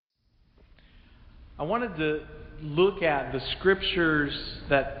I wanted to look at the scriptures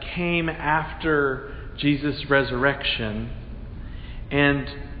that came after Jesus' resurrection and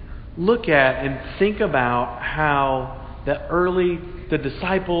look at and think about how the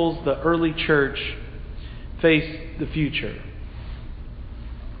disciples, the early church, faced the future.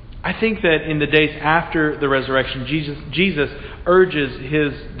 I think that in the days after the resurrection, Jesus urges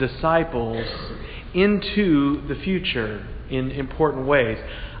His disciples into the future in important ways.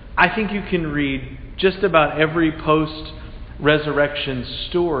 I think you can read just about every post-resurrection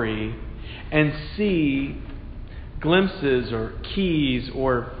story and see glimpses or keys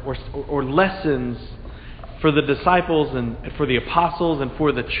or lessons for the disciples and for the apostles and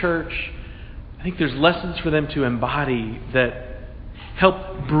for the church. I think there's lessons for them to embody that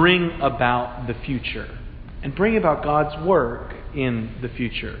help bring about the future and bring about God's work in the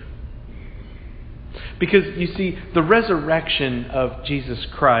future. Because, you see, the resurrection of Jesus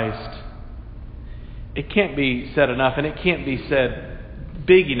Christ, it can't be said enough, and it can't be said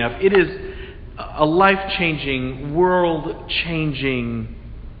big enough. It is a life-changing, world-changing.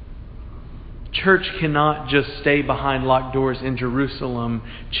 Church cannot just stay behind locked doors in Jerusalem,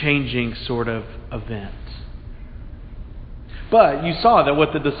 changing sort of event. But you saw that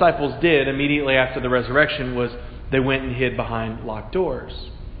what the disciples did immediately after the resurrection was they went and hid behind locked doors.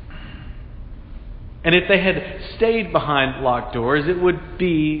 And if they had stayed behind locked doors, it would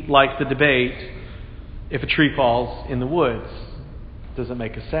be like the debate, if a tree falls in the woods, does it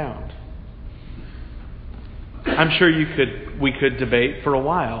make a sound? I'm sure we could debate for a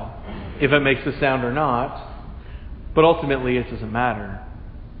while if it makes a sound or not, but ultimately it doesn't matter.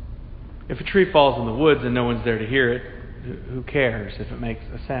 If a tree falls in the woods and no one's there to hear it, who cares if it makes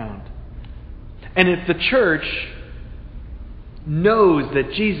a sound? And if the church knows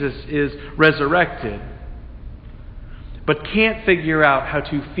that Jesus is resurrected, but can't figure out how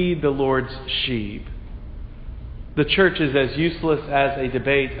to feed the Lord's sheep, the church is as useless as a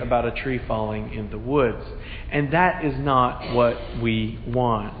debate about a tree falling in the woods. And that is not what we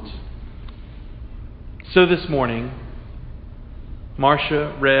want. So this morning,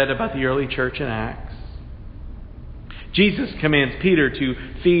 Marcia read about the early church in Acts. Jesus commands Peter to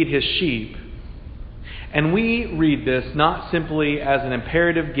feed his sheep. And we read this not simply as an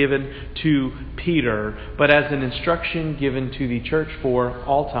imperative given to Peter, but as an instruction given to the church for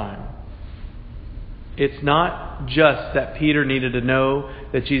all time. It's not just that Peter needed to know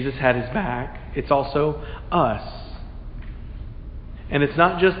that Jesus had his back. It's also us. And it's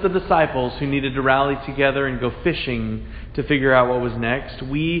not just the disciples who needed to rally together and go fishing to figure out what was next.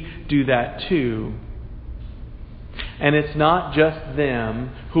 We do that too. And it's not just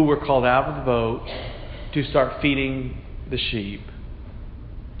them who were called out of the boat to start feeding the sheep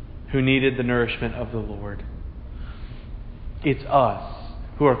who needed the nourishment of the Lord. It's us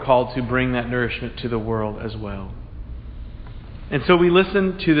who are called to bring that nourishment to the world as well. And so we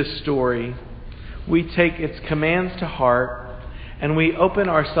listen to this story, we take its commands to heart, and we open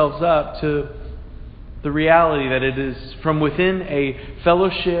ourselves up to the reality that it is from within a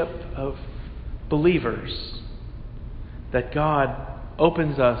fellowship of believers that God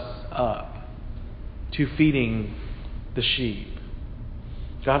opens us up to feeding the sheep.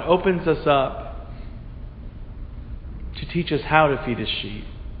 God opens us up to teach us how to feed His sheep.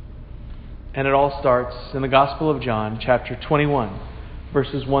 And it all starts in the Gospel of John, chapter 21,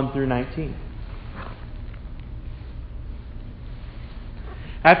 verses 1 through 19.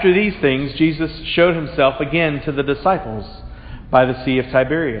 After these things, Jesus showed Himself again to the disciples by the Sea of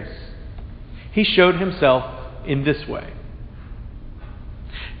Tiberias. He showed Himself in this way.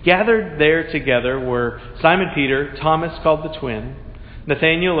 Gathered there together were Simon Peter, Thomas called the twin,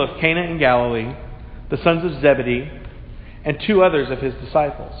 Nathanael of Cana in Galilee, the sons of Zebedee, and two others of His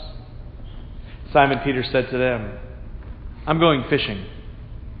disciples. Simon Peter said to them, "I'm going fishing."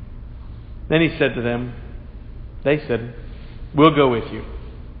 Then He said to them, they said, "We'll go with you."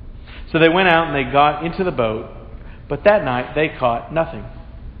 So they went out and they got into the boat, but that night they caught nothing.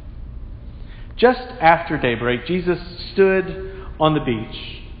 Just after daybreak, Jesus stood on the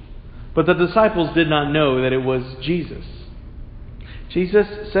beach. But the disciples did not know that it was Jesus. Jesus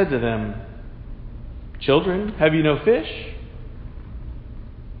said to them, "Children, have you no fish?"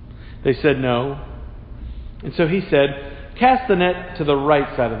 They said, "No." And so He said, "Cast the net to the right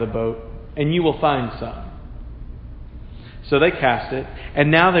side of the boat, and you will find some." So they cast it,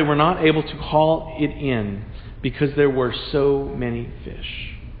 and now they were not able to haul it in because there were so many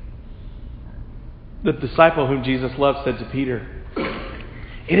fish. The disciple whom Jesus loved said to Peter,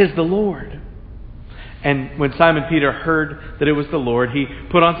 "It is the Lord." And when Simon Peter heard that it was the Lord, he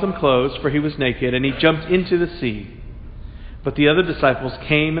put on some clothes, for he was naked, and he jumped into the sea. But the other disciples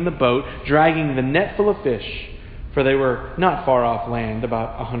came in the boat, dragging the net full of fish, for they were not far off land,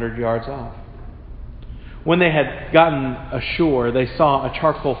 about 100 yards off. When they had gotten ashore, they saw a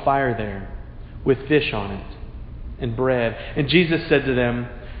charcoal fire there, with fish on it, and bread. And Jesus said to them,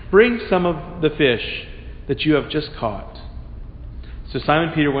 "Bring some of the fish that you have just caught." So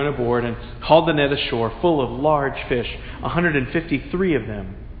Simon Peter went aboard and hauled the net ashore, full of large fish, 153 of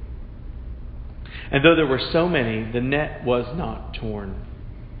them. And though there were so many, the net was not torn.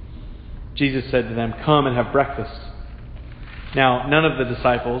 Jesus said to them, "Come and have breakfast." Now, none of the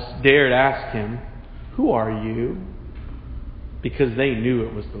disciples dared ask him, "Who are you?" because they knew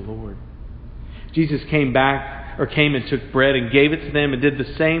it was the Lord. Jesus came and took bread and gave it to them and did the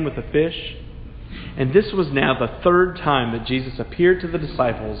same with the fish. And this was now the third time that Jesus appeared to the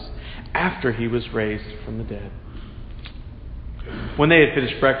disciples after he was raised from the dead. When they had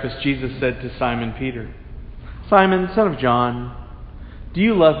finished breakfast, Jesus said to Simon Peter, "Simon, son of John, do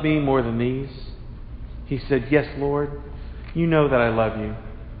you love me more than these?" He said, "Yes, Lord, you know that I love you."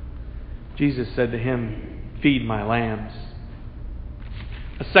 Jesus said to him, "Feed my lambs."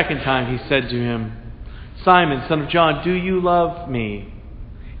 A second time he said to him, "Simon, son of John, do you love me?"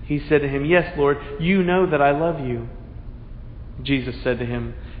 He said to him, "Yes, Lord, you know that I love you." Jesus said to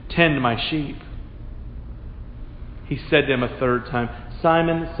him, "Tend my sheep." He said to him a third time,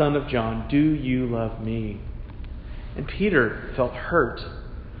 "Simon, son of John, do you love me?" And Peter felt hurt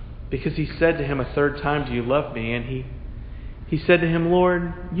because he said to him a third time, "Do you love me?" And he said to him,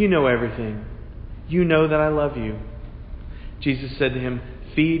 "Lord, you know everything. You know that I love you." Jesus said to him,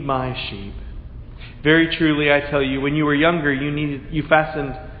 "Feed my sheep. Very truly I tell you, when you were younger, you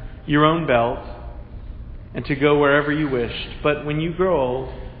fastened your own belt and to go wherever you wished. But when you grow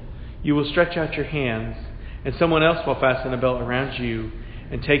old, you will stretch out your hands, and someone else will fasten a belt around you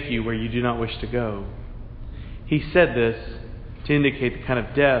and take you where you do not wish to go." He said this to indicate the kind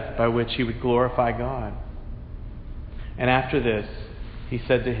of death by which he would glorify God. And after this, he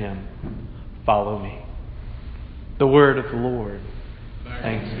said to him, "Follow me." The word of the Lord.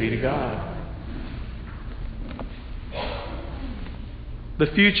 Thanks be to God. The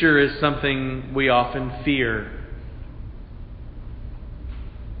future is something we often fear.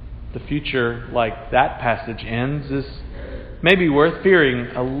 The future, like that passage ends, is maybe worth fearing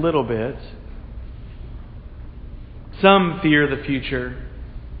a little bit. Some fear the future.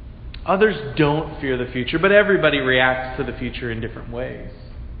 Others don't fear the future, but everybody reacts to the future in different ways.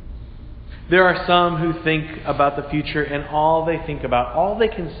 There are some who think about the future and all they think about, all they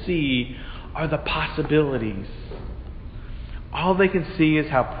can see are the possibilities. All they can see is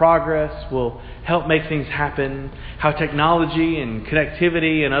how progress will help make things happen, how technology and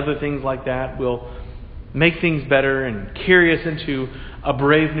connectivity and other things like that will make things better and carry us into a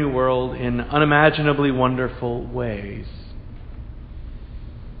brave new world in unimaginably wonderful ways.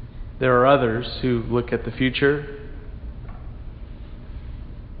 There are others who look at the future,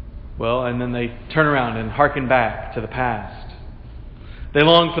 and then they turn around and hearken back to the past. They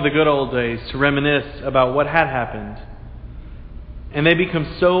long for the good old days to reminisce about what had happened. And they become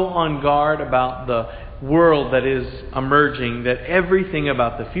so on guard about the world that is emerging that everything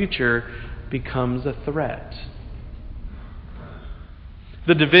about the future becomes a threat.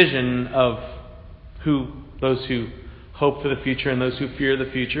 The division of those who hope for the future and those who fear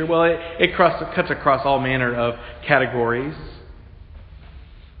the future, it cuts across all manner of categories.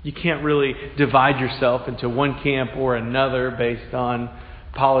 You can't really divide yourself into one camp or another based on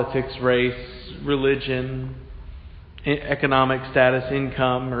politics, race, religion, economic status,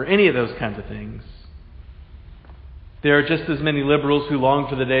 income, or any of those kinds of things. There are just as many liberals who long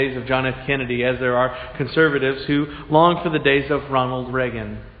for the days of John F. Kennedy as there are conservatives who long for the days of Ronald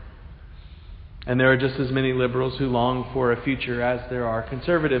Reagan. And there are just as many liberals who long for a future as there are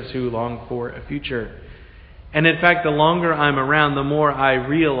conservatives who long for a future. And in fact, the longer I'm around, the more I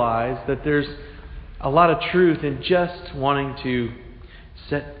realize that there's a lot of truth in just wanting to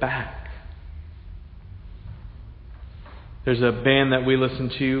sit back. There's a band that we listen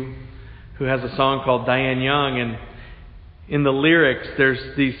to who has a song called Diane Young, and in the lyrics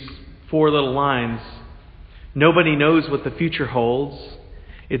there's these 4 little lines. "Nobody knows what the future holds.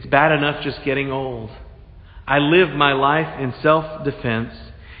 It's bad enough just getting old. I live my life in self-defense.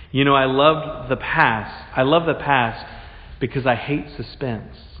 You know, I love the past because I hate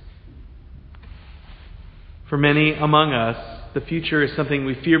suspense." For many among us, the future is something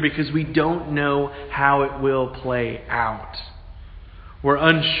we fear because we don't know how it will play out. We're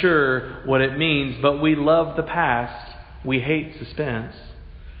unsure what it means, but we love the past. We hate suspense.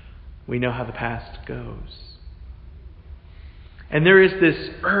 We know how the past goes. And there is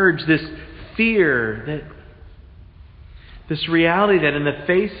this urge, this fear This reality that in the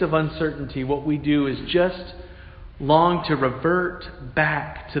face of uncertainty, what we do is just long to revert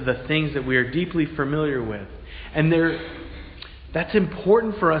back to the things that we are deeply familiar with. And that's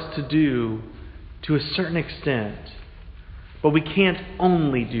important for us to do to a certain extent. But we can't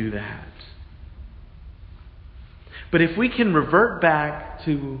only do that. But if we can revert back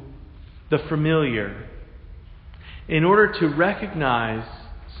to the familiar in order to recognize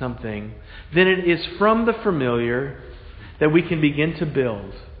something, then it is from the familiar that we can begin to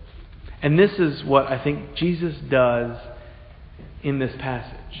build. And this is what I think Jesus does in this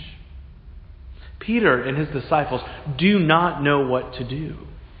passage. Peter and his disciples do not know what to do.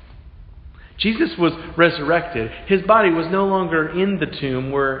 Jesus was resurrected. His body was no longer in the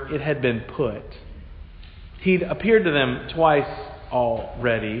tomb where it had been put. He'd appeared to them twice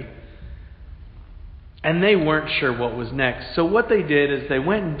already, and they weren't sure what was next. So what they did is they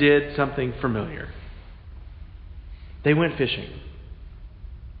went and did something familiar. They went fishing.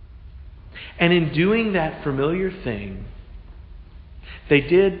 And in doing that familiar thing, they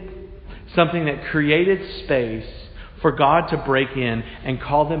did something that created space for God to break in and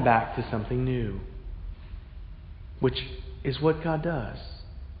call them back to something new, which is what God does.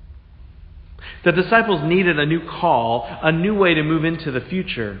 The disciples needed a new call, a new way to move into the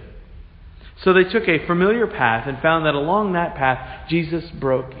future. So they took a familiar path and found that along that path, Jesus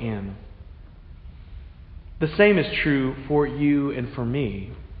broke in. The same is true for you and for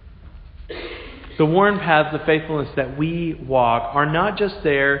me. The worn paths of faithfulness that we walk are not just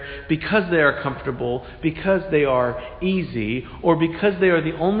there because they are comfortable, because they are easy, or because they are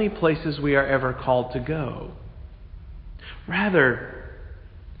the only places we are ever called to go. Rather,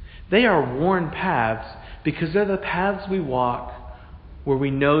 they are worn paths because they're the paths we walk where we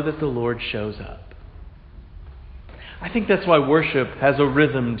know that the Lord shows up. I think that's why worship has a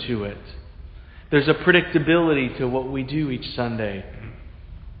rhythm to it. There's a predictability to what we do each Sunday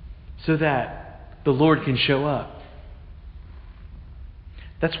so that the Lord can show up.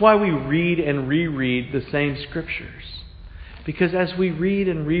 That's why we read and reread the same scriptures. Because as we read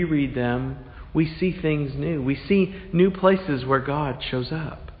and reread them, we see things new. We see new places where God shows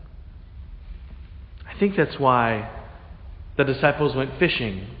up. I think that's why the disciples went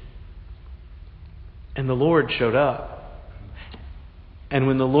fishing and the Lord showed up. And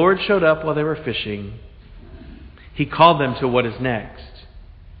when the Lord showed up while they were fishing, He called them to what is next.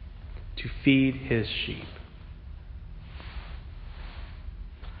 To feed His sheep.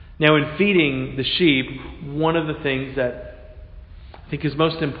 Now, in feeding the sheep, one of the things that I think is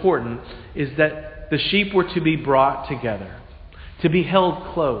most important is that the sheep were to be brought together, to be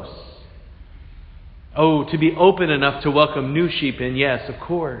held close. Oh, to be open enough to welcome new sheep in, yes, of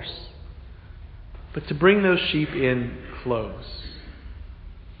course. But to bring those sheep in close.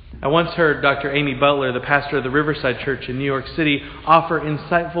 I once heard Dr. Amy Butler, the pastor of the Riverside Church in New York City, offer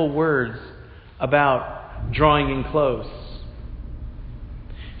insightful words about drawing in close.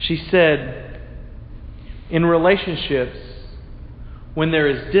 She said, in relationships, when there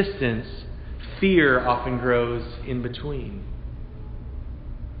is distance, fear often grows in between.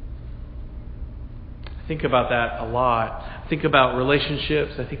 I think about that a lot. I think about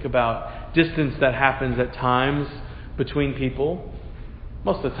relationships. I think about distance that happens at times between people.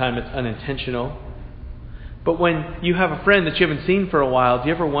 Most of the time it's unintentional. But when you have a friend that you haven't seen for a while, do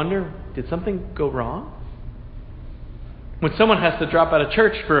you ever wonder, did something go wrong? When someone has to drop out of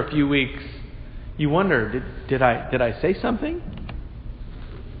church for a few weeks, you wonder, did I say something?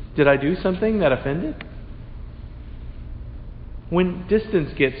 Did I do something that offended? When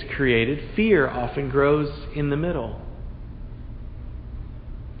distance gets created, fear often grows in the middle.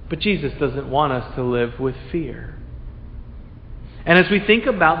 But Jesus doesn't want us to live with fear. And as we think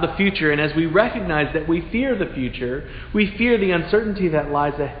about the future, and as we recognize that we fear the future, we fear the uncertainty that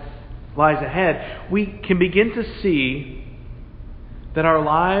lies ahead, we can begin to see that our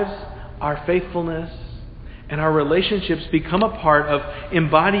lives, our faithfulness, and our relationships become a part of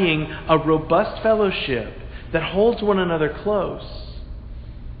embodying a robust fellowship that holds one another close,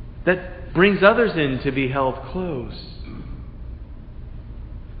 that brings others in to be held close,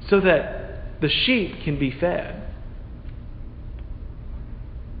 so that the sheep can be fed.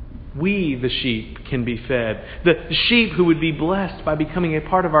 We, the sheep, can be fed. The sheep who would be blessed by becoming a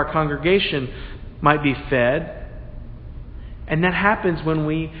part of our congregation might be fed. And that happens when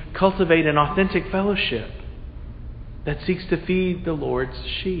we cultivate an authentic fellowship that seeks to feed the Lord's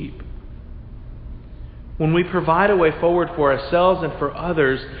sheep. When we provide a way forward for ourselves and for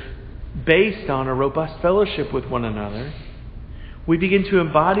others based on a robust fellowship with one another, we begin to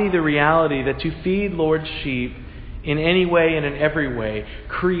embody the reality that to feed Lord's sheep in any way and in every way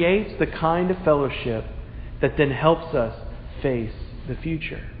creates the kind of fellowship that then helps us face the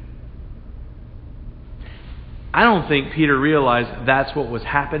future. I don't think Peter realized that's what was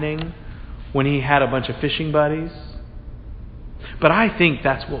happening when he had a bunch of fishing buddies. But I think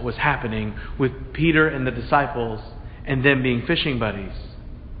that's what was happening with Peter and the disciples and them being fishing buddies.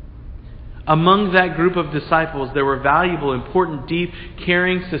 Among that group of disciples, there were valuable, important, deep,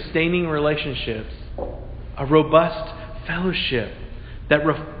 caring, sustaining relationships, a robust fellowship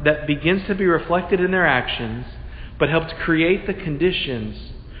that begins to be reflected in their actions, but helped create the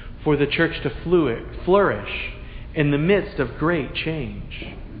conditions for the church to flourish in the midst of great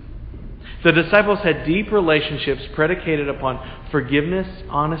change. The disciples had deep relationships predicated upon forgiveness,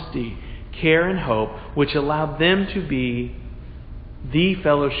 honesty, care, and hope, which allowed them to be the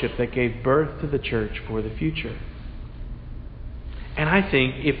fellowship that gave birth to the church for the future. And I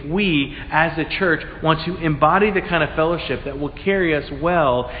think if we, as a church, want to embody the kind of fellowship that will carry us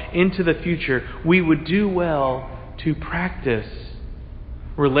well into the future, we would do well to practice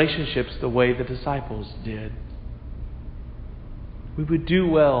relationships the way the disciples did. We would do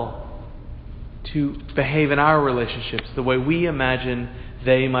well to behave in our relationships the way we imagine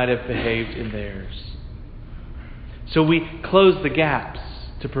they might have behaved in theirs. So we close the gaps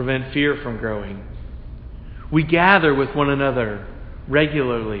to prevent fear from growing. We gather with one another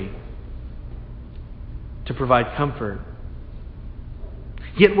regularly to provide comfort.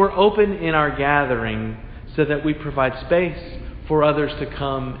 Yet we're open in our gathering so that we provide space for others to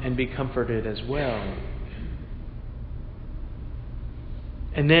come and be comforted as well.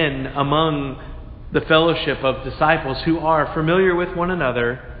 And then among the fellowship of disciples who are familiar with one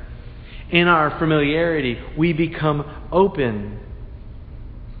another, in our familiarity, we become open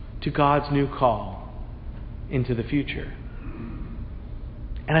to God's new call into the future.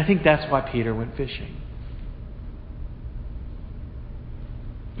 And I think that's why Peter went fishing.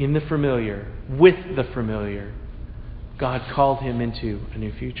 In the familiar, with the familiar, God called him into a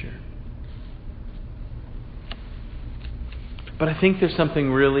new future. But I think there's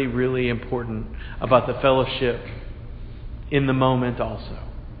something really, really important about the fellowship in the moment also.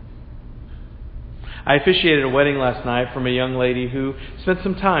 I officiated a wedding last night from a young lady who spent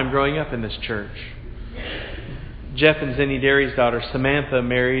some time growing up in this church. Jeff and Zenny Derry's daughter Samantha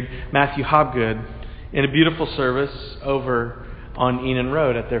married Matthew Hobgood in a beautiful service over on Enon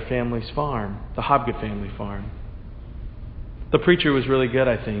Road at their family's farm, the Hobgood family farm. The preacher was really good,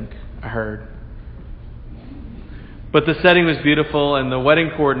 I think, I heard. But the setting was beautiful, and the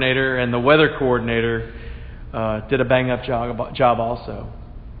wedding coordinator and the weather coordinator did a bang-up job also.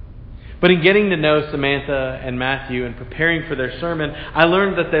 But in getting to know Samantha and Matthew and preparing for their sermon, I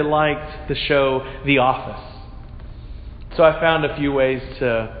learned that they liked the show The Office. So I found a few ways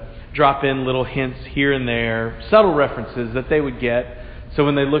to drop in little hints here and there, subtle references that they would get, so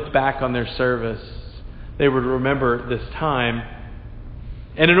when they looked back on their service, they would remember this time.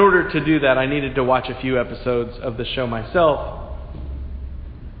 And in order to do that, I needed to watch a few episodes of the show myself.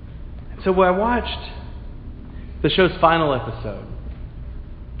 So I watched the show's final episode.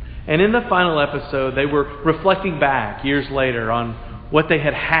 And in the final episode, they were reflecting back years later on what they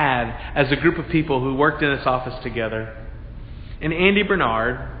had as a group of people who worked in this office together. And Andy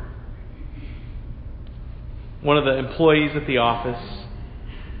Bernard, one of the employees at the office,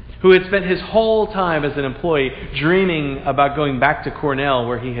 who had spent his whole time as an employee dreaming about going back to Cornell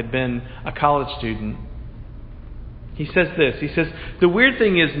where he had been a college student. He says this, he says, "The weird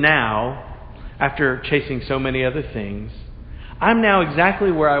thing is now, after chasing so many other things, I'm now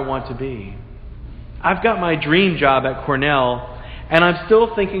exactly where I want to be. I've got my dream job at Cornell, and I'm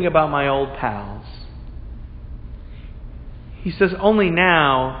still thinking about my old pals." He says, "Only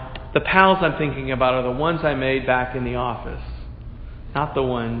now, the pals I'm thinking about are the ones I made back in the office, not the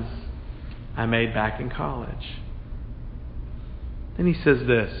ones I made back in college." Then he says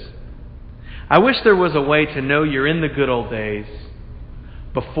this, "I wish there was a way to know you're in the good old days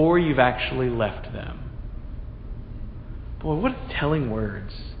before you've actually left them." Boy, what telling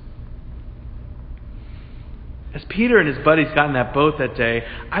words. As Peter and his buddies got in that boat that day,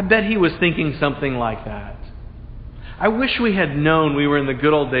 I bet he was thinking something like that. I wish we had known we were in the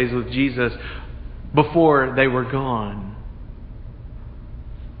good old days with Jesus before they were gone.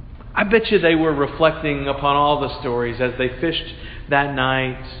 I bet you they were reflecting upon all the stories as they fished that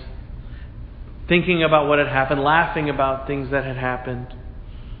night, thinking about what had happened, laughing about things that had happened,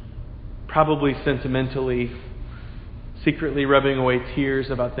 probably sentimentally, secretly rubbing away tears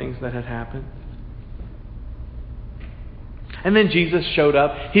about things that had happened. And then Jesus showed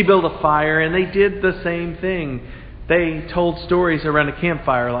up. He built a fire, and they did the same thing. They told stories around a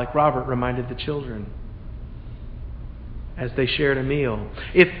campfire like Robert reminded the children. as they shared a meal.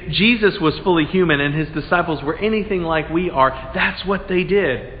 If Jesus was fully human and his disciples were anything like we are, that's what they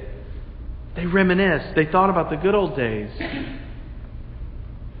did. They reminisced. They thought about the good old days.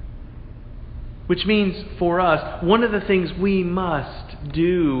 Which means for us, one of the things we must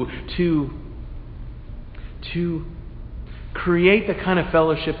do to create the kind of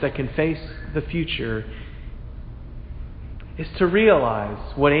fellowship that can face the future is to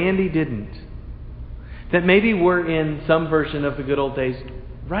realize what Andy didn't. That maybe we're in some version of the good old days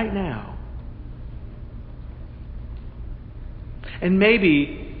right now. And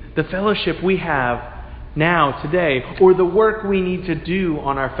maybe the fellowship we have now, today, or the work we need to do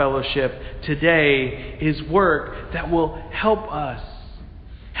on our fellowship today is work that will help us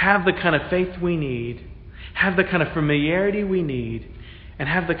have the kind of faith we need, have the kind of familiarity we need, and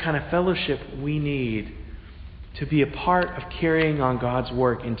have the kind of fellowship we need to be a part of carrying on God's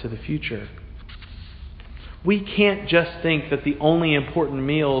work into the future. We can't just think that the only important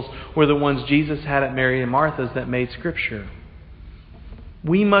meals were the ones Jesus had at Mary and Martha's that made Scripture.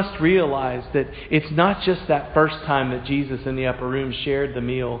 We must realize that it's not just that first time that Jesus in the upper room shared the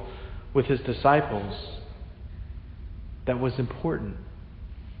meal with his disciples that was important.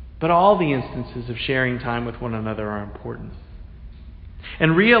 But all the instances of sharing time with one another are important.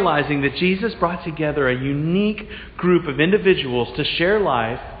 And realizing that Jesus brought together a unique group of individuals to share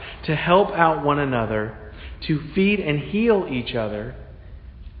life, to help out one another, to feed and heal each other,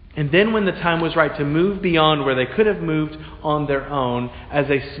 and then when the time was right to move beyond where they could have moved on their own as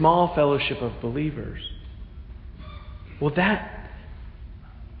a small fellowship of believers. Well, that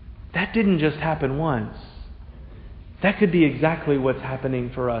didn't just happen once. That could be exactly what's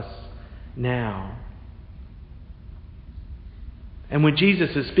happening for us now. And when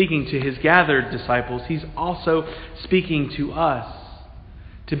Jesus is speaking to his gathered disciples, he's also speaking to us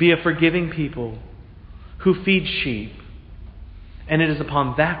to be a forgiving people who feed sheep. And it is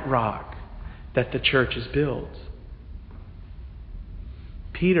upon that rock that the church is built.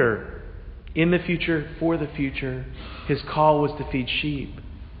 Peter, in the future, for the future, his call was to feed sheep.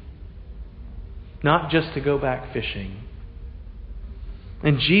 Not just to go back fishing.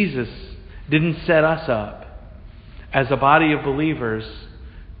 And Jesus didn't set us up as a body of believers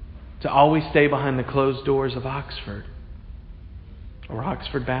to always stay behind the closed doors of Oxford or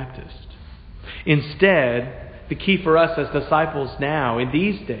Oxford Baptist. Instead, the key for us as disciples now, in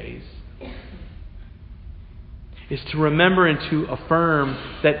these days, is to remember and to affirm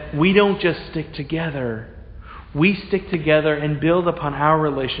that we don't just stick together. We stick together and build upon our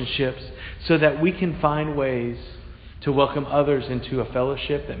relationships so that we can find ways to welcome others into a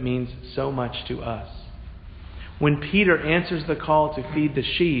fellowship that means so much to us. When Peter answers the call to feed the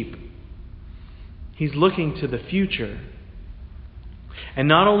sheep, he's looking to the future. And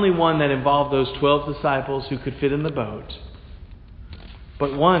not only one that involved those 12 disciples who could fit in the boat,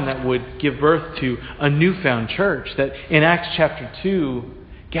 but one that would give birth to a newfound church that in Acts chapter 2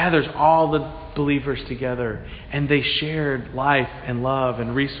 gathers all the believers together and they shared life and love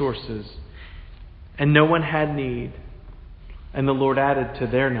and resources. And no one had need. And the Lord added to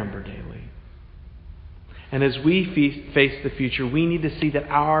their number daily. And as we face the future, we need to see that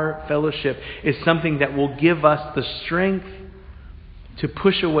our fellowship is something that will give us the strength to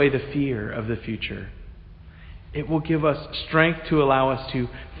push away the fear of the future. It will give us strength to allow us to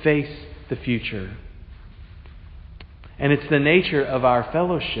face the future. And it's the nature of our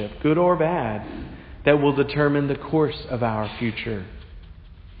fellowship, good or bad, that will determine the course of our future.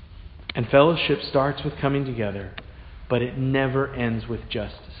 And fellowship starts with coming together, but it never ends with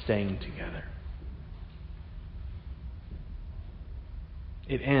just staying together.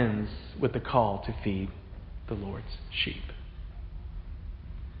 It ends with the call to feed the Lord's sheep.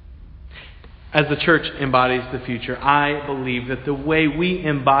 As the church embodies the future, I believe that the way we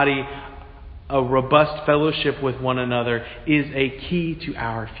embody a robust fellowship with one another is a key to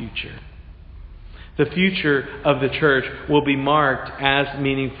our future. The future of the church will be marked as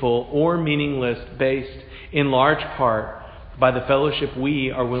meaningful or meaningless based in large part by the fellowship we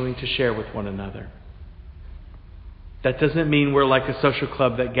are willing to share with one another. That doesn't mean we're like a social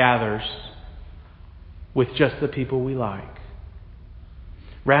club that gathers with just the people we like.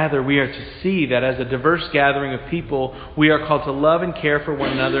 Rather, we are to see that as a diverse gathering of people, we are called to love and care for one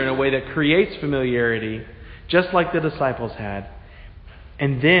another in a way that creates familiarity, just like the disciples had.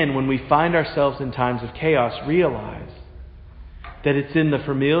 And then, when we find ourselves in times of chaos, realize that it's in the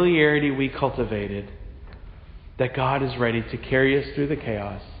familiarity we cultivated that God is ready to carry us through the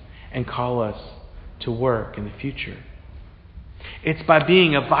chaos and call us to work in the future. It's by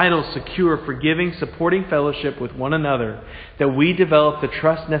being a vital, secure, forgiving, supporting fellowship with one another that we develop the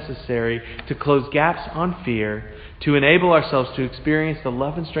trust necessary to close gaps on fear, to enable ourselves to experience the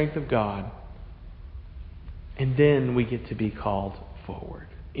love and strength of God. And then we get to be called forward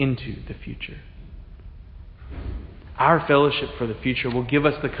into the future. Our fellowship for the future will give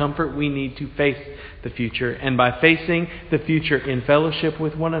us the comfort we need to face the future. And by facing the future in fellowship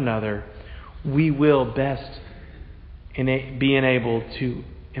with one another, we will best be enabled to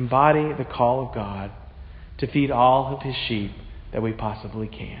embody the call of God to feed all of His sheep that we possibly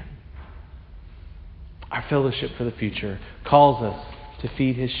can. Our fellowship for the future calls us to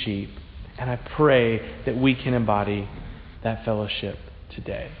feed His sheep, and I pray that we can embody that fellowship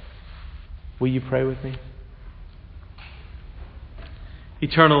today. Will you pray with me?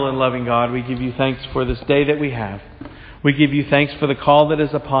 Eternal and loving God, we give you thanks for this day that we have. We give you thanks for the call that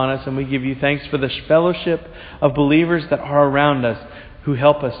is upon us, and we give you thanks for the fellowship of believers that are around us who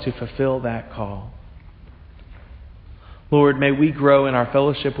help us to fulfill that call. Lord, may we grow in our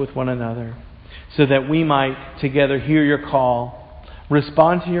fellowship with one another so that we might together hear your call,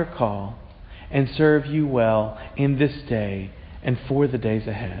 respond to your call, and serve you well in this day and for the days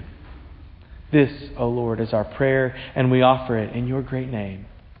ahead. This, O Lord, is our prayer, and we offer it in your great name.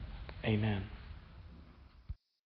 Amen.